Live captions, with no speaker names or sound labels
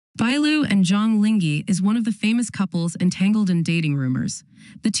BaiLu and Zhang Linghe is one of the famous couples entangled in dating rumors.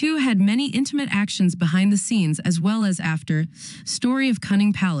 The two had many intimate actions behind the scenes as well as after Story of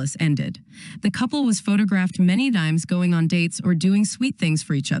Cunning Palace ended. The couple was photographed many times going on dates or doing sweet things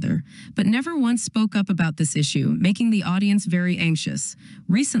for each other, but never once spoke up about this issue, making the audience very anxious.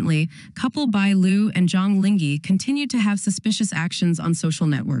 Recently, couple BaiLu and Zhang Linghe continued to have suspicious actions on social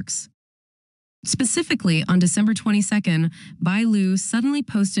networks. Specifically, on December 22nd, BaiLu suddenly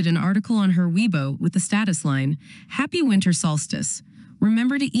posted an article on her Weibo with the status line, "Happy Winter Solstice.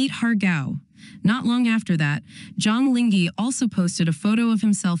 Remember to eat hargao." Not long after that, Zhang Linghe also posted a photo of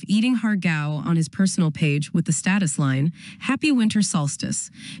himself eating hargao on his personal page with the status line, "Happy Winter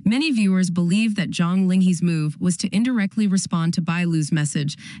Solstice." Many viewers believe that Zhang Linghe's move was to indirectly respond to BaiLu's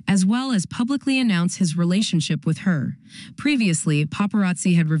message, as well as publicly announce his relationship with her. Previously,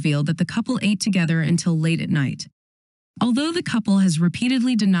 paparazzi had revealed that the couple ate together until late at night. Although the couple has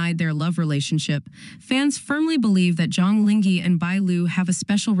repeatedly denied their love relationship, fans firmly believe that Zhang Linghe and BaiLu have a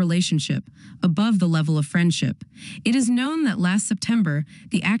special relationship, above the level of friendship. It is known that last September,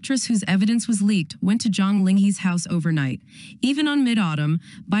 the actress whose evidence was leaked went to Zhang Linghe's house overnight. Even on mid-autumn,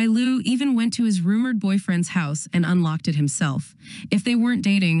 BaiLu even went to his rumored boyfriend's house and unlocked it himself. If they weren't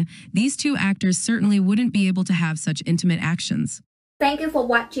dating, these two actors certainly wouldn't be able to have such intimate actions. Thank you for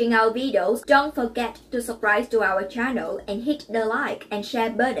watching our videos. Don't forget to subscribe to our channel and hit the like and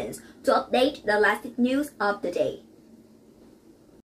share buttons to update the latest news of the day.